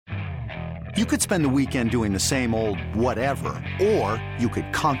You could spend the weekend doing the same old whatever, or you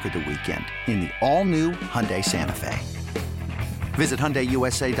could conquer the weekend in the all-new Hyundai Santa Fe. Visit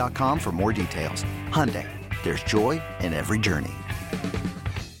HyundaiUSA.com for more details. Hyundai, there's joy in every journey.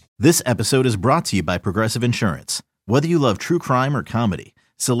 This episode is brought to you by Progressive Insurance. Whether you love true crime or comedy,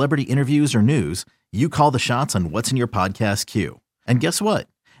 celebrity interviews or news, you call the shots on what's in your podcast queue. And guess what?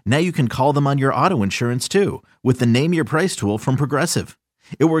 Now you can call them on your auto insurance too with the Name Your Price tool from Progressive.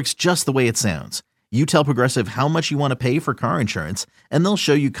 It works just the way it sounds. You tell Progressive how much you want to pay for car insurance, and they'll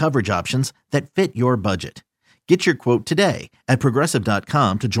show you coverage options that fit your budget. Get your quote today at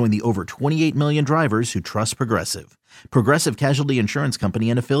Progressive.com to join the over 28 million drivers who trust Progressive. Progressive Casualty Insurance Company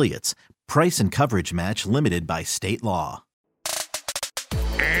and Affiliates. Price and coverage match limited by state law.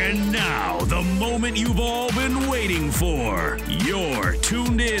 And now, the moment you've all been waiting for. You're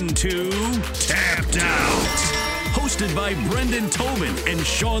tuned in to Tapped Out. Hosted by Brendan Tobin and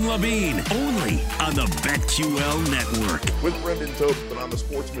Sean Levine, only on the BetQL Network. With Brendan Tobin on the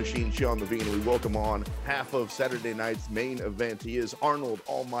Sports Machine, Sean Levine, we welcome on half of Saturday night's main event. He is Arnold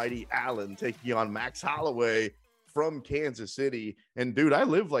Almighty Allen taking on Max Holloway from Kansas City. And dude, I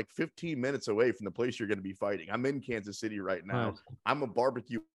live like 15 minutes away from the place you're going to be fighting. I'm in Kansas City right now. Nice. I'm a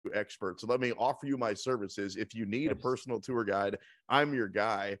barbecue expert, so let me offer you my services. If you need a personal tour guide, I'm your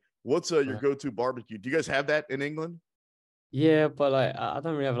guy. What's your go-to barbecue? Do you guys have that in England? Yeah, but like I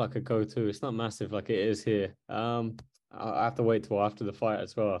don't really have like a go-to. It's not massive like it is here. I have to wait till after the fight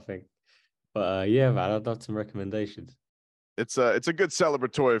as well, I think. But yeah, man, I've got some recommendations. It's a good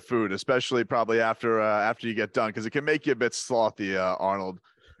celebratory food, especially probably after you get done, because it can make you a bit slothy, Arnold.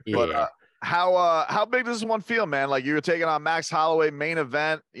 Yeah. But how big does this one feel, man? Like you were taking on Max Holloway, main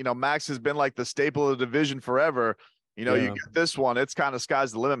event. You know, Max has been like the staple of the division forever. You know, you get this one, it's kind of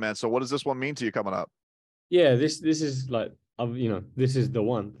sky's the limit, man. So what does this one mean to you coming up? Yeah, this is like this is the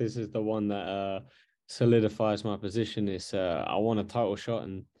one. This is the one that solidifies my position. Is I want a title shot,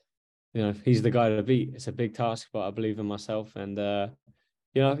 and he's the guy to beat. It's a big task, but I believe in myself. And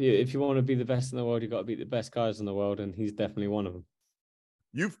if you want to be the best in the world, you got to beat the best guys in the world, and he's definitely one of them.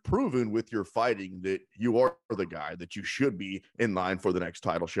 You've proven with your fighting that you are the guy that you should be in line for the next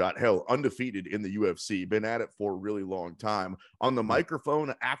title shot. Hell, undefeated in the UFC, been at it for a really long time. On the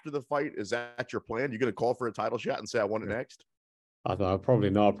microphone after the fight, is that your plan? You going to call for a title shot and say, I want it next? I thought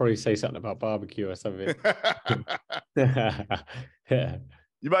probably not. I'll probably say something about barbecue or something. Yeah.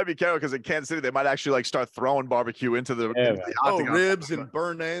 You might be careful because in Kansas City, they might actually like start throwing barbecue into the, ribs and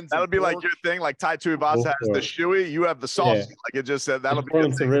burn ends. That'll be like your thing. Like Tai Tuivasa has the shoey, you have the sauce. Yeah. Like it just said, that'll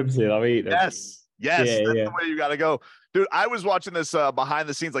be some ribs here. I'll eat them. Yes. That's the way you got to go. Dude, I was watching this behind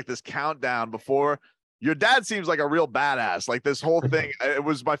the scenes, like this countdown before. Your dad seems like a real badass. Like this whole thing, it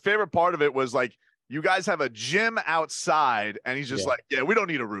was my favorite part of it was like, you guys have a gym outside and he's just like, we don't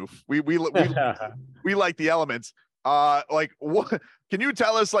need a roof. We like the elements. Like what can you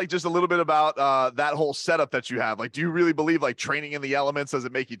tell us like just a little bit about that whole setup that you have? Like, do you really believe like training in the elements, does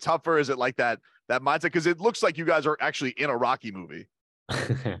it make you tougher? Is it like that mindset? Because it looks like you guys are actually in a Rocky movie.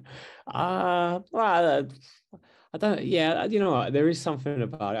 Well, I don't. Yeah, you know what? There is something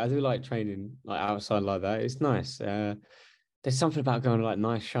about it. I do like training like outside like that. It's nice. There's something about going to like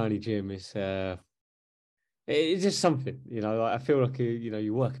nice shiny gym. It's just something. Like I feel like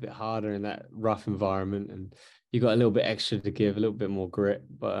you work a bit harder in that rough environment, and you got a little bit extra to give, a little bit more grit.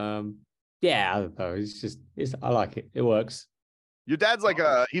 But I don't know. I like it. It works. Your dad's like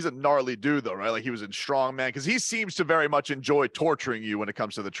he's a gnarly dude though, right? Like he was in strongman, because he seems to very much enjoy torturing you when it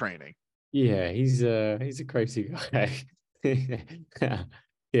comes to the training. Yeah, he's a crazy guy. Yeah,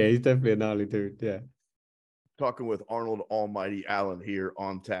 he's definitely a gnarly dude. Yeah. Talking with Arnold Almighty Allen here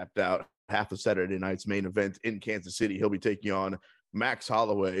on Tapped Out, half of Saturday night's main event in Kansas City. He'll be taking on Max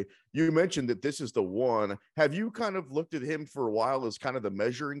Holloway. You mentioned that this is the one. Have you kind of looked at him for a while as kind of the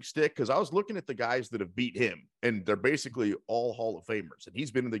measuring stick? Because I was looking at the guys that have beat him, and they're basically all Hall of Famers, and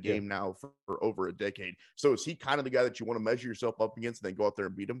he's been in the game now for over a decade. So is he kind of the guy that you want to measure yourself up against and then go out there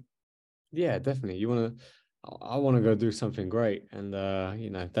and beat him? Yeah, definitely. I want to go do something great, and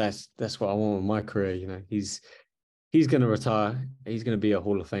that's what I want with my career. He's going to retire. He's going to be a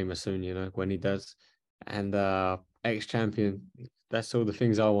Hall of Famer soon. When he does, and ex-champion. That's all the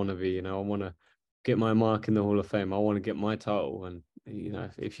things I want to be. I want to get my mark in the Hall of Fame. I want to get my title, and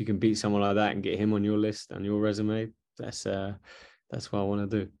if you can beat someone like that and get him on your list and your resume, that's what I want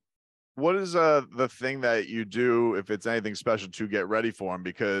to do. What is the thing that you do, if it's anything special, to get ready for him?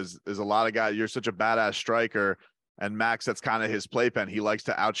 Because there's a lot of guys, you're such a badass striker, and Max, that's kind of his playpen. He likes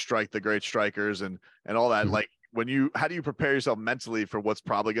to outstrike the great strikers and all that. Mm-hmm. Like how do you prepare yourself mentally for what's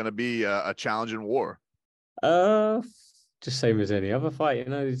probably going to be a challenge in war? just same as any other fight. You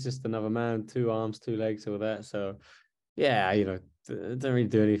know, he's just another man, 2 arms, 2 legs, all that. So yeah, you know, don't really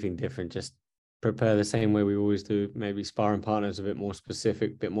do anything different. Just prepare the same way we always do. Maybe sparring partners a bit more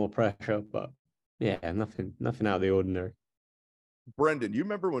specific, bit more pressure, but yeah, nothing out of the ordinary. Brendan, you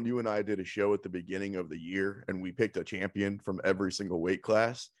remember when you and I did a show at the beginning of the year and we picked a champion from every single weight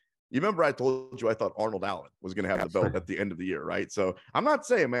class? You remember I told you I thought Arnold Allen was going to have the belt at the end of the year, right? So I'm not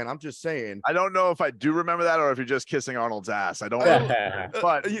saying, man, I'm just saying. I don't know if I do remember that or if you're just kissing Arnold's ass. I don't know.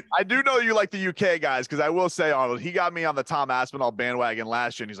 But I do know you like the UK guys, because I will say, Arnold, he got me on the Tom Aspinall bandwagon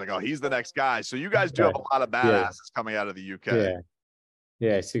last year, and he's like, oh, he's the next guy. So you guys do have a lot of badasses coming out of the UK.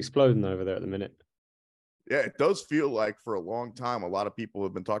 Yeah, it's exploding over there at the minute. Yeah, it does feel like for a long time, a lot of people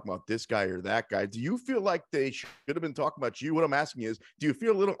have been talking about this guy or that guy. Do you feel like they should have been talking about you? What I'm asking is, do you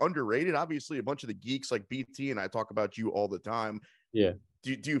feel a little underrated? Obviously, a bunch of the geeks like BT and I talk about you all the time. Yeah.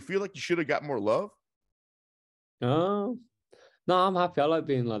 Do you feel like you should have got more love? No, I'm happy. I like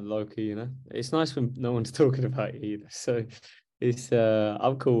being like low key, you know. It's nice when no one's talking about you either. So it's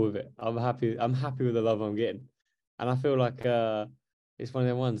I'm cool with it. I'm happy with the love I'm getting. And I feel like it's one of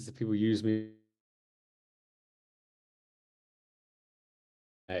the ones that people use me.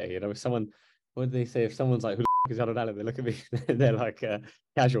 You know, if someone, what do they say? If someone's like, who the f is Arnold Allen, they look at me, they're like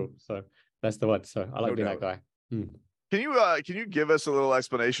casual. So that's the one. So I like being that guy. Can you give us a little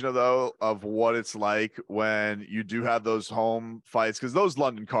explanation of what it's like when you do have those home fights? Because those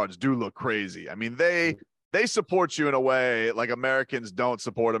London cards do look crazy. I mean, they support you in a way like Americans don't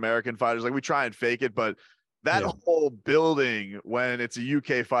support American fighters. Like we try and fake it, but that whole building, when it's a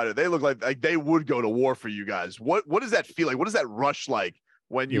UK fighter, they look like they would go to war for you guys. What does that feel like? What does that rush like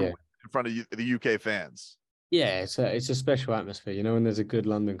when you in front of the UK fans? Yeah, it's a special atmosphere, you know, when there's a good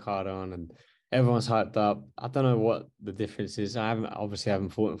London card on and everyone's hyped up. I don't know what the difference is. I haven't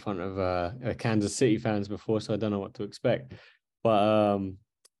fought in front of Kansas City fans before, so I don't know what to expect. But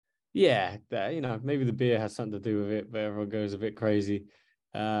yeah, you know, maybe the beer has something to do with it, but everyone goes a bit crazy.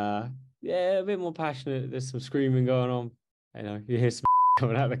 Yeah, a bit more passionate. There's some screaming going on. You know, you hear some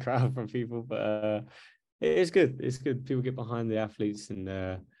coming out of the crowd from people, but it's good. It's good. People get behind the athletes,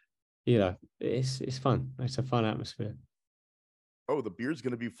 and you know, it's fun. It's a fun atmosphere. Oh, the beer's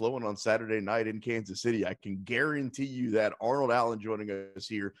going to be flowing on Saturday night in Kansas City. I can guarantee you that. Arnold Allen joining us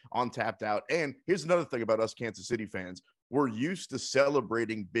here on Tapped Out. And here's another thing about us Kansas City fans. We're used to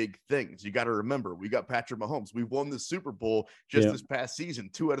celebrating big things. You got to remember, we got Patrick Mahomes. We won the Super Bowl just this past season,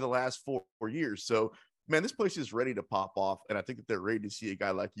 2 out of the last 4 years. So, man, this place is ready to pop off, and I think that they're ready to see a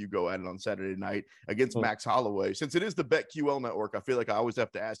guy like you go at it on Saturday night against Max Holloway. Since it is the BetQL network, I feel like I always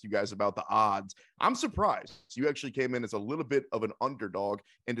have to ask you guys about the odds. I'm surprised you actually came in as a little bit of an underdog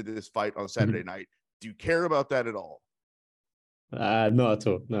into this fight on Saturday night. Do you care about that at all? Not at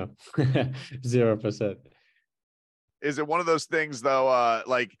all. No, 0%. Is it one of those things though?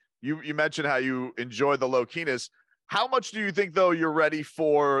 Like you mentioned how you enjoy the low keyness. How much do you think though you're ready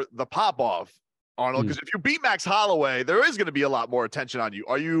for the pop off, Arnold? Because if you beat Max Holloway, there is going to be a lot more attention on you.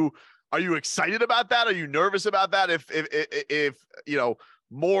 Are you excited about that? Are you nervous about that? If you know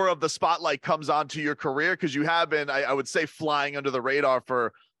more of the spotlight comes onto your career, because you have been, I would say, flying under the radar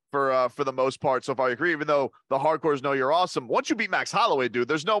for the most part so far. I agree, even though the hardcores know you're awesome. Once you beat Max Holloway, dude,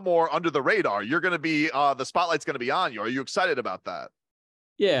 there's no more under the radar. You're going to be the spotlight's going to be on you. Are you excited about that?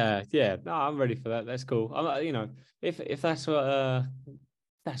 Yeah. No, I'm ready for that. That's cool. I'm, you know, if that's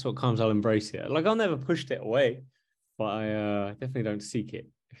what comes, I'll embrace it. Like I'll never push it away, but I definitely don't seek it.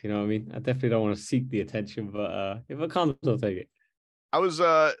 If you know what I mean. I definitely don't want to seek the attention, but if it comes, I'll take it. I was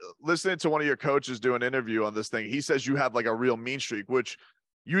listening to one of your coaches do an interview on this thing. He says you have like a real mean streak, which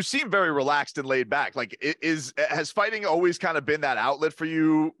you seem very relaxed and laid back. Like, has fighting always kind of been that outlet for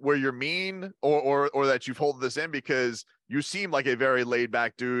you where you're mean, or that you've held this in? Because you seem like a very laid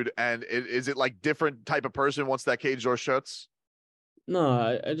back dude. And is it like different type of person once that cage door shuts?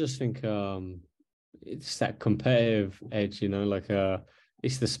 No, I just think it's that competitive edge, you know, like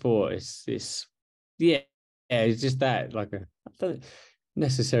it's the sport. It's it's just that, like I don't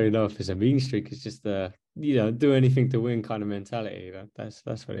necessarily know if it's a mean streak. It's just you know, do anything to win kind of mentality. You know, that's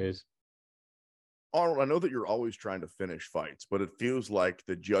what it is. Arnold, I know that you're always trying to finish fights, but it feels like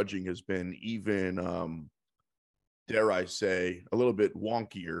the judging has been even, dare I say, a little bit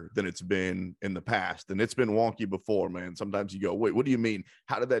wonkier than it's been in the past. And it's been wonky before, man. Sometimes you go, wait, what do you mean?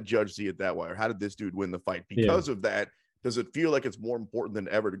 How did that judge see it that way? Or how did this dude win the fight? Because of that, does it feel like it's more important than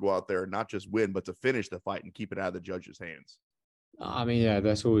ever to go out there and not just win, but to finish the fight and keep it out of the judge's hands? I mean, yeah,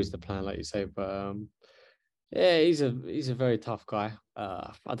 that's always the plan, like you say. But yeah, he's a very tough guy.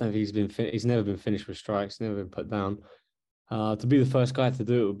 I don't think he's never been finished with strikes, never been put down. To be the first guy to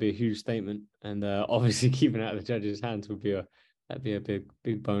do it would be a huge statement, and obviously keeping it out of the judges' hands would be a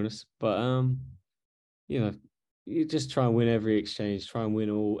big bonus. But you know, you just try and win every exchange, try and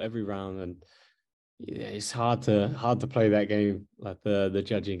win every round, and yeah, it's hard to play that game, like the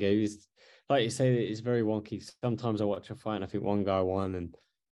judging game. It's, like you say, it's very wonky. Sometimes I watch a fight and I think one guy won and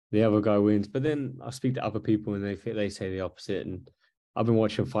the other guy wins, but then I speak to other people and they say the opposite. And I've been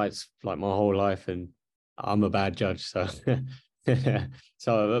watching fights like my whole life, and I'm a bad judge. So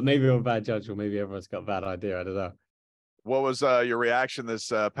so maybe I'm a bad judge, or maybe everyone's got a bad idea. I don't know. What was your reaction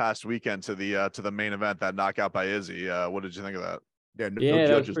this past weekend to the main event, that knockout by Izzy? What did you think of that? Yeah, no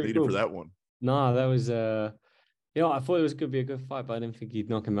judges needed cool for that one. No, that was I thought it was going to be a good fight, but I didn't think he'd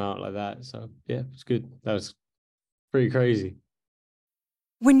knock him out like that. So yeah, it's good. That was pretty crazy.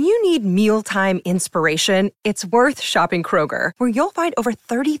 When you need mealtime inspiration, it's worth shopping Kroger, where you'll find over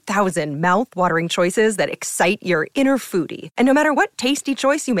 30,000 mouth-watering choices that excite your inner foodie. And no matter what tasty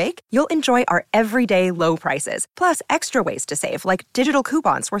choice you make, you'll enjoy our everyday low prices, plus extra ways to save, like digital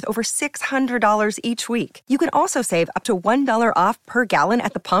coupons worth over $600 each week. You can also save up to $1 off per gallon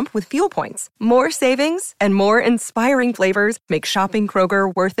at the pump with fuel points. More savings and more inspiring flavors make shopping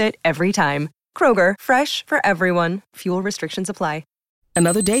Kroger worth it every time. Kroger, fresh for everyone. Fuel restrictions apply.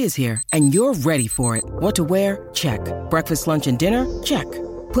 Another day is here, and you're ready for it. What to wear? Check. Breakfast, lunch, and dinner? Check.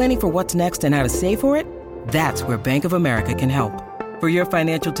 Planning for what's next and how to save for it? That's where Bank of America can help. For your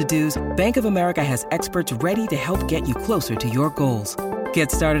financial to-dos, Bank of America has experts ready to help get you closer to your goals.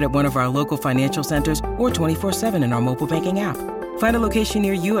 Get started at one of our local financial centers or 24/7 in our mobile banking app. Find a location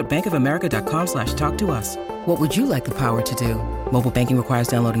near you at bankofamerica.com/talktous. What would you like the power to do? Mobile banking requires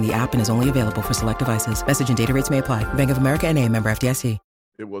downloading the app and is only available for select devices. Message and data rates may apply. Bank of America NA, member FDIC.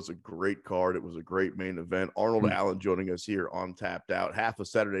 It was a great card. It was a great main event. Arnold Allen joining us here on Tapped Out, half of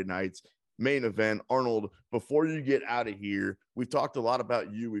Saturday night's main event. Arnold, before you get out of here, we've talked a lot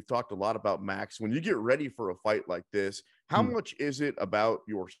about you. We've talked a lot about Max. When you get ready for a fight like this, how much is it about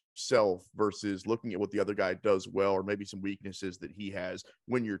yourself versus looking at what the other guy does well, or maybe some weaknesses that he has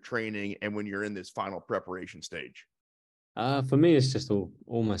when you're training and when you're in this final preparation stage? For me, it's just all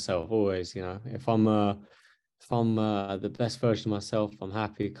myself. Always, if I'm the best version of myself, I'm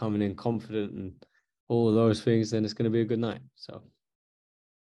happy, coming in confident, and all of those things, then it's going to be a good night. So,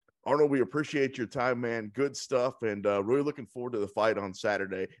 Arnold, we appreciate your time, man. Good stuff, and really looking forward to the fight on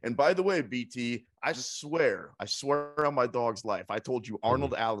Saturday. And by the way, BT, I swear on my dog's life, I told you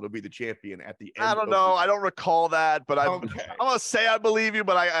Arnold Allen will be the champion at the end. I don't know. I don't recall that, but I'm gonna say I believe you.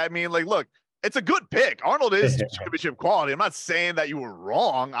 But I mean, like, look, it's a good pick. Arnold is championship quality. I'm not saying that you were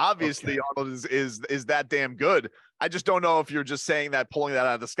wrong. Obviously, Arnold is that damn good. I just don't know if you're just saying that, pulling that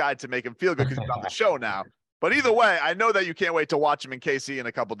out of the sky to make him feel good because he's on the show now. But either way, I know that you can't wait to watch him in KC in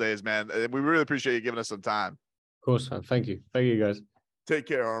a couple of days, man. We really appreciate you giving us some time. Of course, man. Thank you. Thank you, guys. Take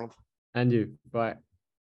care, Arnold. And you. Bye.